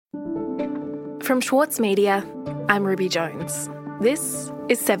From Schwartz Media, I'm Ruby Jones. This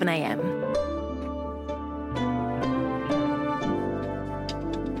is 7am.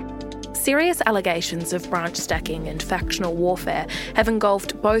 Serious allegations of branch stacking and factional warfare have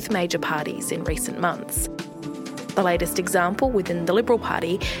engulfed both major parties in recent months. The latest example within the Liberal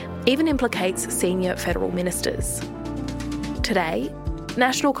Party even implicates senior federal ministers. Today,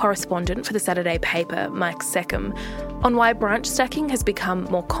 national correspondent for the Saturday paper, Mike Seckham, on why branch stacking has become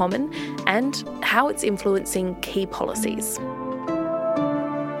more common and how it's influencing key policies.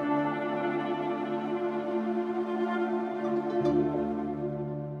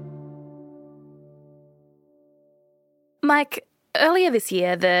 Mike, earlier this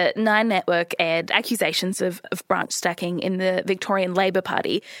year, the Nine Network aired accusations of branch stacking in the Victorian Labor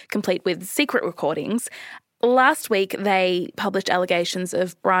Party, complete with secret recordings. Last week, they published allegations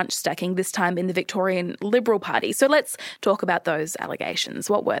of branch stacking, this time in the Victorian Liberal Party. So let's talk about those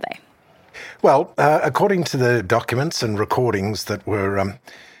allegations. What were they? Well, according to the documents and recordings that were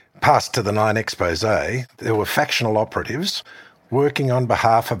passed to the Nine expose, there were factional operatives working on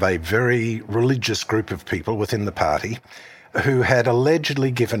behalf of a very religious group of people within the party who had allegedly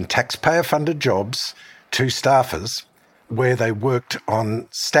given taxpayer-funded jobs to staffers where they worked on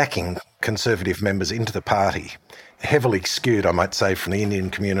stacking Conservative members into the party, heavily skewed, I might say, from the Indian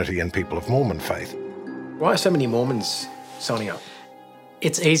community and people of Mormon faith. Why are so many Mormons signing up?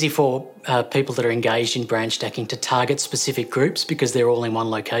 It's easy for people that are engaged in branch stacking to target specific groups because they're all in one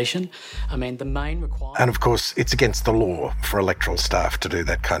location. I mean, the main requirement... And of course, it's against the law for electoral staff to do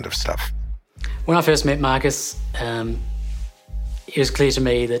that kind of stuff. When I first met Marcus, it was clear to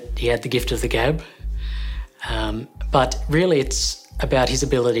me that he had the gift of the gab. But really it's about his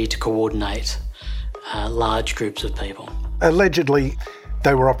ability to coordinate large groups of people. Allegedly,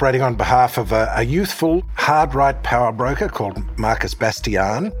 they were operating on behalf of a youthful hard-right power broker called Marcus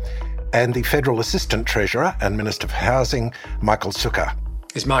Bastian and the Federal Assistant Treasurer and Minister for Housing, Michael Sukkar.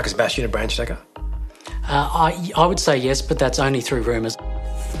 Is Marcus Bastian a branch stacker? I would say yes, but that's only through rumours.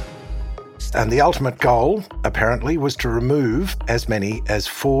 And the ultimate goal, apparently, was to remove as many as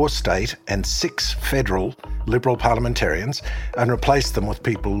 4 state and 6 federal Liberal parliamentarians and replace them with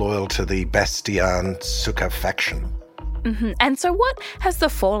people loyal to the Bastian-Sukkar faction. Mm-hmm. And so what has the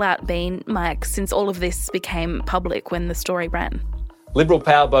fallout been, Mike, since all of this became public when the story ran? Liberal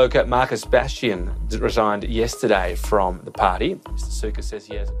power broker Marcus Bastian resigned yesterday from the party. Mr Sukkar says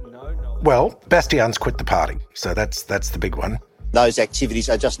he has no knowledge... Well, Bastian's quit the party, so that's the big one. Those activities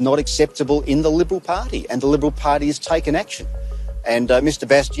are just not acceptable in the Liberal Party, and the Liberal Party has taken action. And Mr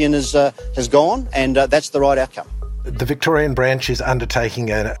Bastian has gone, and that's the right outcome. The Victorian branch is undertaking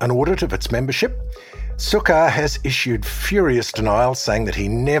an audit of its membership. Sukkar has issued furious denials, saying that he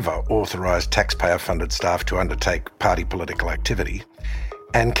never authorised taxpayer-funded staff to undertake party political activity.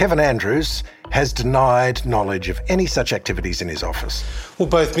 And Kevin Andrews has denied knowledge of any such activities in his office. Well,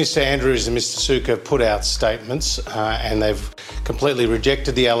 both Mr Andrews and Mr Sukkar put out statements and they've completely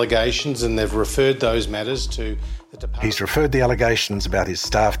rejected the allegations and they've referred those matters to the Department. He's referred the allegations about his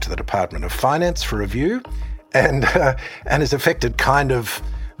staff to the Department of Finance for review and has affected kind of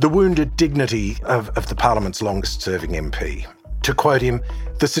the wounded dignity of the Parliament's longest-serving MP. To quote him,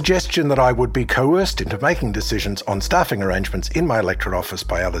 "The suggestion that I would be coerced into making decisions on staffing arrangements in my electorate office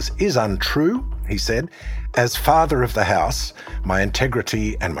by others is untrue," he said. "As Father of the House, my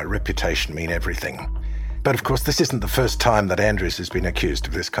integrity and my reputation mean everything." But of course, this isn't the first time that Andrews has been accused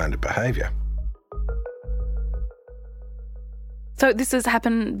of this kind of behaviour. So this has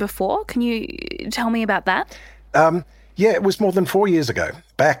happened before? Can you tell me about that? Yeah, it was more than 4 years ago.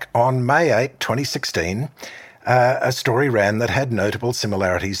 Back on May 8, 2016, a story ran that had notable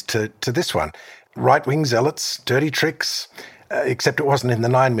similarities to this one. Right-wing zealots, dirty tricks, except it wasn't in the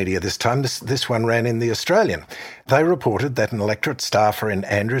Nine media this time. This one ran in the Australian. They reported that an electorate staffer in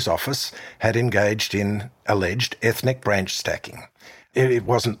Andrews' office had engaged in alleged ethnic branch stacking. It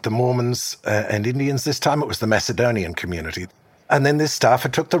wasn't the Mormons and Indians this time, it was the Macedonian community. And then this staffer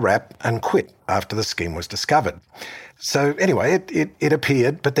took the rap and quit after the scheme was discovered. So anyway, it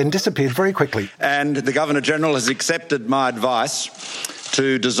appeared, but then disappeared very quickly. And the Governor-General has accepted my advice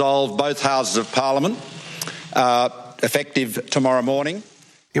to dissolve both Houses of Parliament, effective tomorrow morning.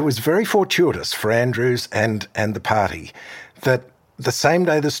 It was very fortuitous for Andrews and the party that the same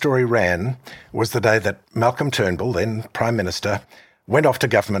day the story ran was the day that Malcolm Turnbull, then Prime Minister, went off to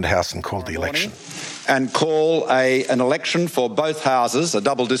Government House and called the election. And call an election for both houses, a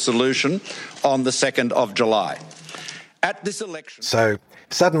double dissolution, on the 2nd of July. At this election... So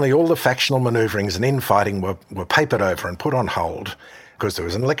suddenly all the factional manoeuvrings and infighting were papered over and put on hold because there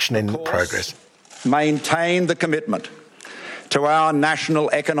was an election in progress. Maintain the commitment to our national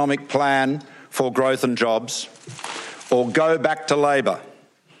economic plan for growth and jobs, or go back to Labor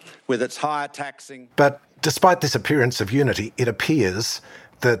with its higher taxing. But despite this appearance of unity, it appears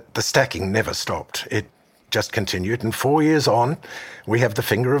that the stacking never stopped. It just continued, and 4 years on, we have the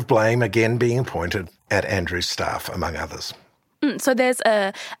finger of blame again being pointed at Andrew's staff, among others. So there's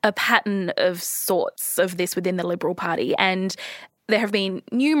a pattern of sorts of this within the Liberal Party, and there have been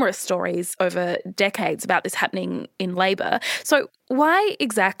numerous stories over decades about this happening in Labor. So why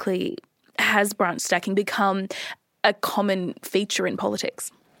exactly has branch stacking become a common feature in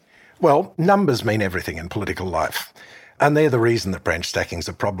politics? Well, numbers mean everything in political life, and they're the reason that branch stacking is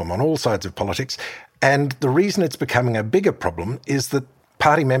a problem on all sides of politics. And the reason it's becoming a bigger problem is that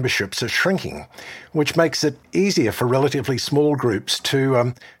party memberships are shrinking, which makes it easier for relatively small groups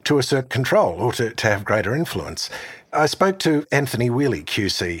to assert control or to have greater influence. I spoke to Anthony Wheely,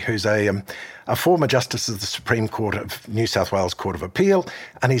 QC, who's a former Justice of the Supreme Court of New South Wales Court of Appeal,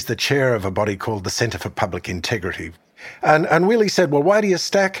 and he's the chair of a body called the Centre for Public Integrity. And Wheely said, well, why do you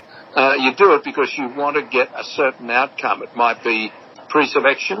stack? You do it because you want to get a certain outcome. It might be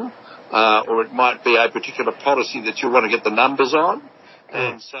pre-selection, or it might be a particular policy that you want to get the numbers on.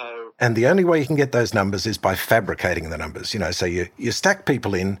 And the only way you can get those numbers is by fabricating the numbers, so you stack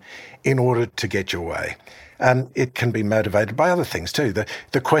people in order to get your way. And it can be motivated by other things too,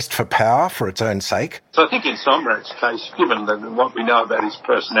 the quest for power for its own sake. So I think in Somrat's case, given what we know about his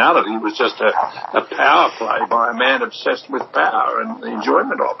personality, it was just a power play by a man obsessed with power and the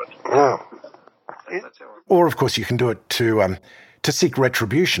enjoyment of it. Yeah. Or, of course, you can do it to seek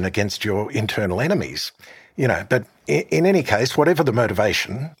retribution against your internal enemies. But in any case, whatever the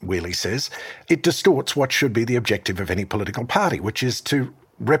motivation, Wheely says, it distorts what should be the objective of any political party, which is to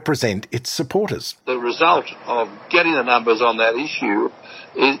represent its supporters. The result of getting the numbers on that issue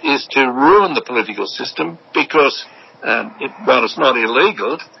is to ruin the political system because, while it's not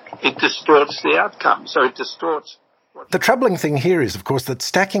illegal, it distorts the outcome. So it distorts... The troubling thing here is, of course, that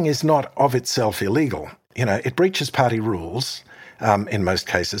stacking is not of itself illegal. It breaches party rules in most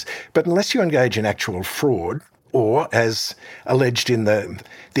cases, but unless you engage in actual fraud, or, as alleged in the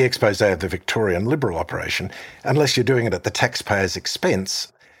expose of the Victorian Liberal operation, unless you're doing it at the taxpayer's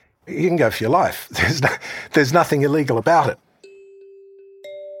expense, you can go for your life. There's nothing illegal about it.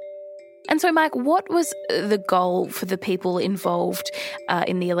 And so, Mike, what was the goal for the people involved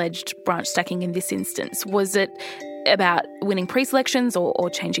in the alleged branch stacking in this instance? Was it about winning pre-selections or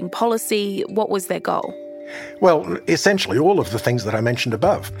changing policy? What was their goal? Well, essentially all of the things that I mentioned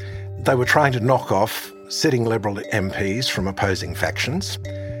above. They were trying to knock off sitting Liberal MPs from opposing factions.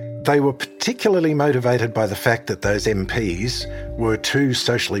 They were particularly motivated by the fact that those MPs were too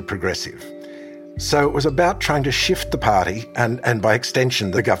socially progressive. So it was about trying to shift the party and by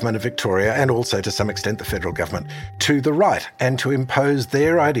extension the government of Victoria and also to some extent the federal government to the right and to impose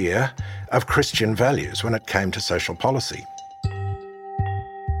their idea of Christian values when it came to social policy.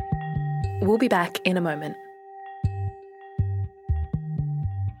 We'll be back in a moment.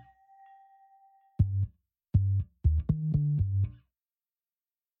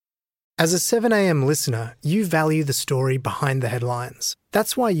 As a 7am listener, you value the story behind the headlines.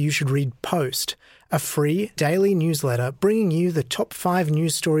 That's why you should read Post, a free daily newsletter bringing you the top 5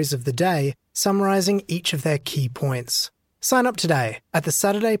 news stories of the day, summarising each of their key points. Sign up today at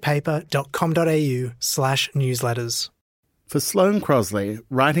thesaturdaypaper.com.au/newsletters. For Sloane Crosley,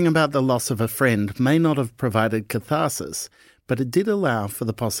 writing about the loss of a friend may not have provided catharsis, but it did allow for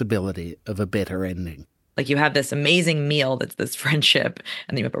the possibility of a better ending. Like, you have this amazing meal that's this friendship,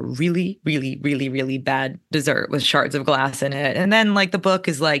 and then you have a really, really, really, really bad dessert with shards of glass in it. And then, the book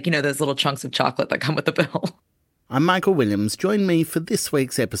is those little chunks of chocolate that come with the bill. I'm Michael Williams. Join me for this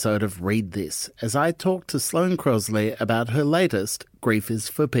week's episode of Read This, as I talk to Sloane Crosley about her latest, Grief is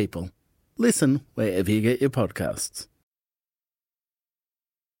for People. Listen wherever you get your podcasts.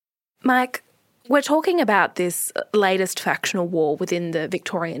 Mike, we're talking about this latest factional war within the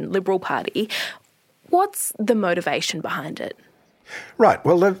Victorian Liberal Party. What's the motivation behind it? Right.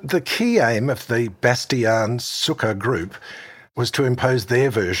 Well, the key aim of the Bastian-Sukkar group was to impose their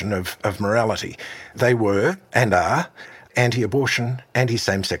version of morality. They were, and are, anti-abortion,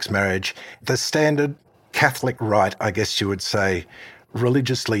 anti-same-sex marriage, the standard Catholic right, I guess you would say,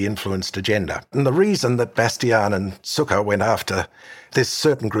 religiously influenced agenda. And the reason that Bastian and Sukkar went after this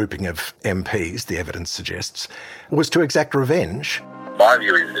certain grouping of MPs, the evidence suggests, was to exact revenge. My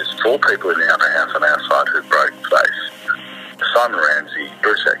view is there's 4 people in the upper house on our side who broke face. Simon Ramsey,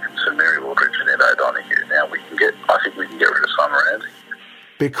 Bruce Atkinson, Mary Aldridge and Ed O'Donoghue. Now I think we can get rid of Simon Ramsey.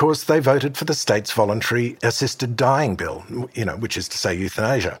 because they voted for the state's voluntary assisted dying bill, which is to say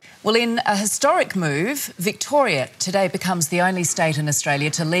euthanasia. Well, in a historic move, Victoria today becomes the only state in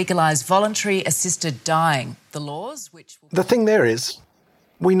Australia to legalise voluntary assisted dying. The thing there is,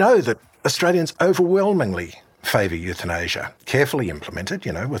 we know that Australians overwhelmingly favour euthanasia, carefully implemented,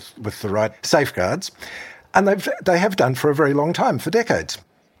 with the right safeguards, and they have done for a very long time, for decades.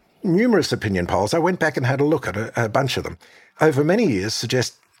 Numerous opinion polls, I went back and had a look at a bunch of them, over many years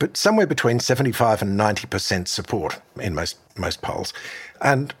suggest somewhere between 75 and 90% support in most polls.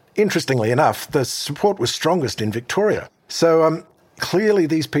 And interestingly enough, the support was strongest in Victoria. So clearly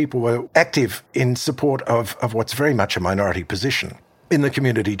these people were active in support of what's very much a minority position in the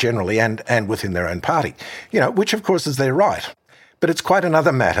community generally and within their own party, which of course is their right. But it's quite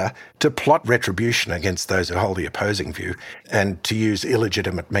another matter to plot retribution against those who hold the opposing view and to use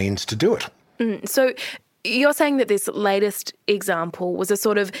illegitimate means to do it. So you're saying that this latest example was a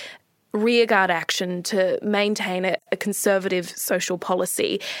sort of rearguard action to maintain a conservative social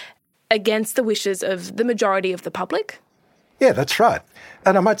policy against the wishes of the majority of the public? Yeah, that's right.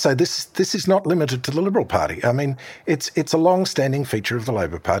 And I might say this is not limited to the Liberal Party. I mean, it's a long-standing feature of the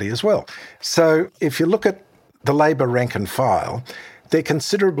Labor Party as well. So if you look at the Labor rank and file, they're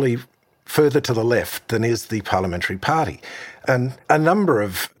considerably further to the left than is the Parliamentary Party. And a number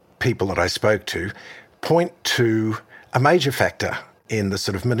of people that I spoke to point to a major factor in the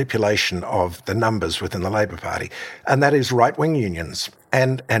sort of manipulation of the numbers within the Labor Party, and that is right-wing unions,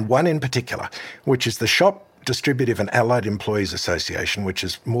 and one in particular, which is the Shop Distributive and Allied Employees Association, which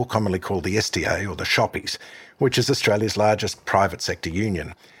is more commonly called the SDA or the Shoppies, which is Australia's largest private sector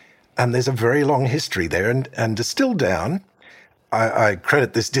union. And there's a very long history there, and distilled down, I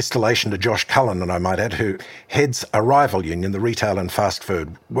credit this distillation to Josh Cullen, and I might add, who heads a rival union, the Retail and Fast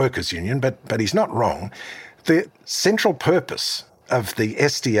Food Workers Union, but he's not wrong. The central purpose of the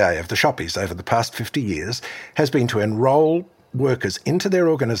SDA, of the Shoppies, over the past 50 years, has been to enrol workers into their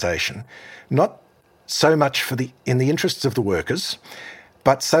organisation, not so much in the interests of the workers,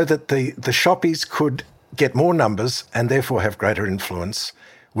 but so that the Shoppies could get more numbers and therefore have greater influence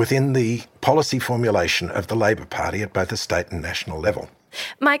within the policy formulation of the Labor Party at both a state and national level.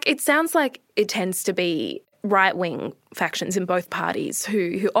 Mike, it sounds like it tends to be right-wing factions in both parties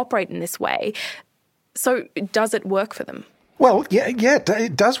who operate in this way. So does it work for them? Well, yeah,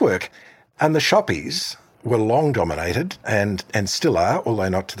 it does work. And the Shoppies were long dominated, and still are, although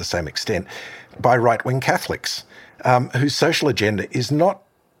not to the same extent, by right-wing Catholics, whose social agenda is not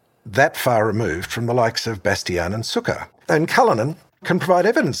that far removed from the likes of Bastian and Sukkar. And Cullinan can provide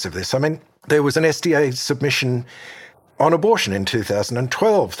evidence of this. I mean, there was an SDA submission on abortion in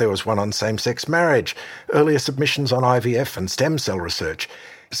 2012. There was one on same-sex marriage, earlier submissions on IVF and stem cell research.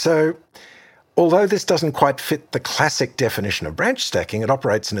 So although this doesn't quite fit the classic definition of branch stacking, it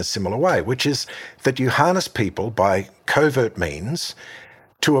operates in a similar way, which is that you harness people by covert means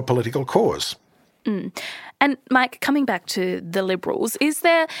to a political cause. And Mike, coming back to the Liberals, is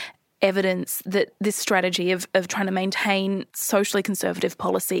there evidence that this strategy of trying to maintain socially conservative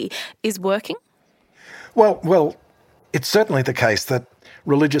policy is working? Well, it's certainly the case that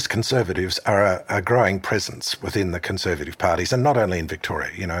religious conservatives are a growing presence within the Conservative parties, and not only in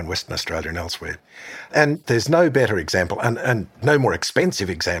Victoria, in Western Australia and elsewhere. And there's no better example, and no more expensive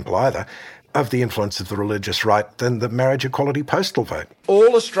example either, of the influence of the religious right than the marriage equality postal vote.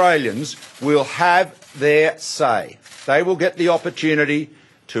 All Australians will have their say. They will get the opportunity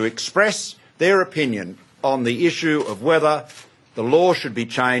to express their opinion on the issue of whether the law should be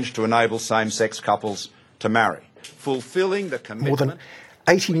changed to enable same-sex couples to marry. Fulfilling the commitment... More than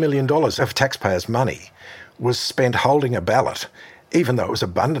 $80 million of taxpayers' money was spent holding a ballot, even though it was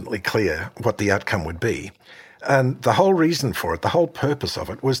abundantly clear what the outcome would be. And the whole reason for it, the whole purpose of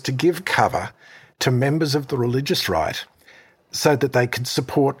it, was to give cover to members of the religious right so that they could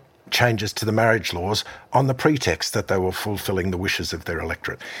support changes to the marriage laws on the pretext that they were fulfilling the wishes of their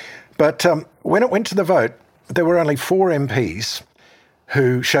electorate. But when it went to the vote, there were only 4 MPs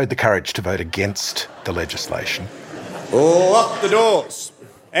who showed the courage to vote against the legislation. Lock the doors.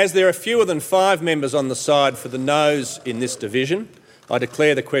 As there are fewer than 5 members on the side for the noes in this division, I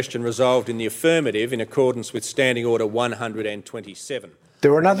declare the question resolved in the affirmative in accordance with Standing Order 127.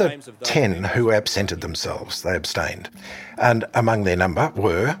 There were another 10 who absented themselves. They abstained. And among their number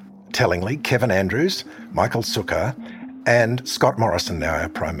were, tellingly, Kevin Andrews, Michael Sukkar, and Scott Morrison, now our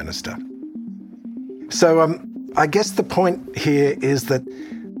Prime Minister. So I guess the point here is that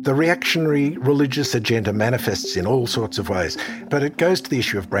the reactionary religious agenda manifests in all sorts of ways, but it goes to the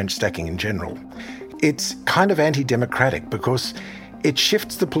issue of branch stacking in general. It's kind of anti-democratic because it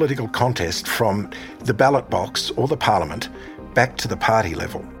shifts the political contest from the ballot box or the parliament back to the party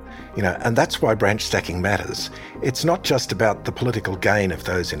level. And that's why branch stacking matters. It's not just about the political gain of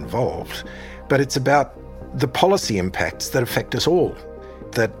those involved, but it's about the policy impacts that affect us all,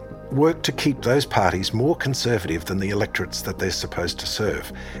 that work to keep those parties more conservative than the electorates that they're supposed to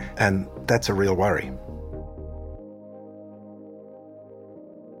serve. And that's a real worry.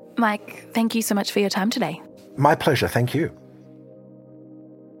 Mike, thank you so much for your time today. My pleasure, thank you.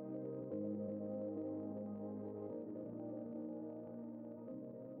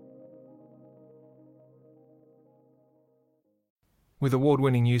 With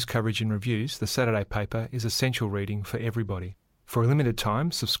award-winning news coverage and reviews, The Saturday Paper is essential reading for everybody. For a limited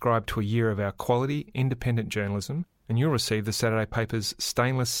time, subscribe to a year of our quality, independent journalism, and you'll receive The Saturday Paper's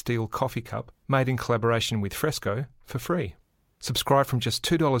stainless steel coffee cup, made in collaboration with Fresco, for free. Subscribe from just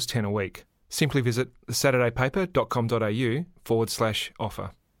 $2.10 a week. Simply visit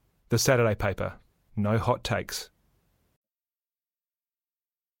thesaturdaypaper.com.au/offer. The Saturday Paper. No hot takes.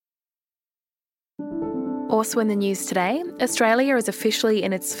 Also in the news today, Australia is officially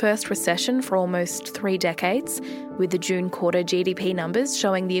in its first recession for almost 3 decades, with the June quarter GDP numbers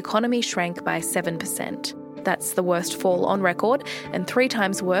showing the economy shrank by 7%. That's the worst fall on record and 3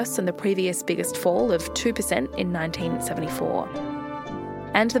 times worse than the previous biggest fall of 2% in 1974.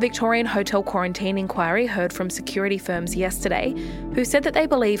 And the Victorian Hotel Quarantine Inquiry heard from security firms yesterday, who said that they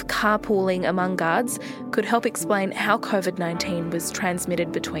believe carpooling among guards could help explain how COVID-19 was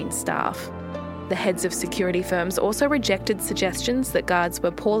transmitted between staff. The heads of security firms also rejected suggestions that guards were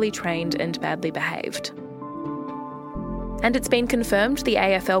poorly trained and badly behaved. And it's been confirmed the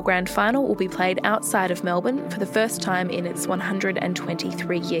AFL Grand Final will be played outside of Melbourne for the first time in its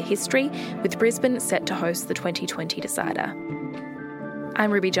 123-year history, with Brisbane set to host the 2020 decider.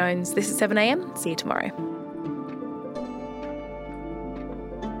 I'm Ruby Jones. This is 7am. See you tomorrow.